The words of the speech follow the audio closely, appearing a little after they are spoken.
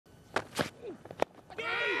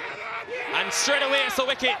and straight away it's a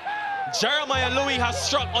wicket. Jeremiah Louis has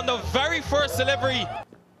struck on the very first delivery.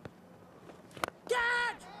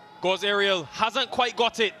 Goes aerial, hasn't quite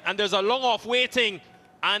got it, and there's a long off waiting,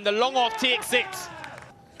 and the long off takes it.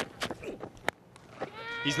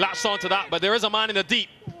 He's latched onto that, but there is a man in the deep.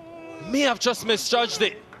 May have just misjudged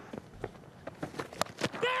it.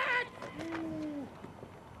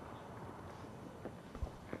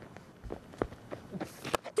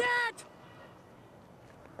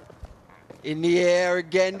 In the air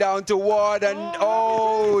again, down to Ward, and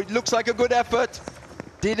oh, it looks like a good effort.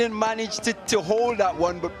 Didn't manage to hold that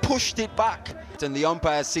one, but pushed it back. And the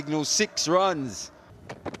umpire signals 6 runs.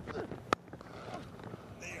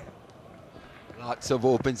 Lots of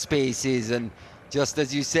open spaces, and just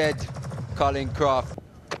as you said, Colin Croft.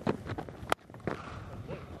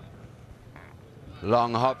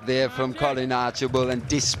 Long hop there from Colin Archibald and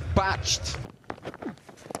dispatched.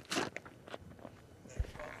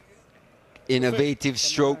 Innovative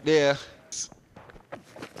stroke there.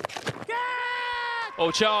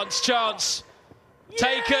 Oh, chance.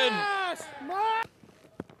 Taken.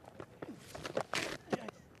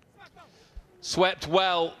 Swept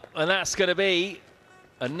well, and that's going to be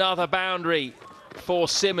another boundary for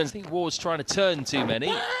Simmons. I think Ward's trying to turn too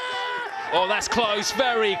many. Oh, that's close,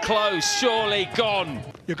 very close, surely gone.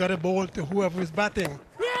 You got to bowl to whoever is batting.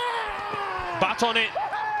 Bat on it,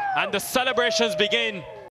 and the celebrations begin.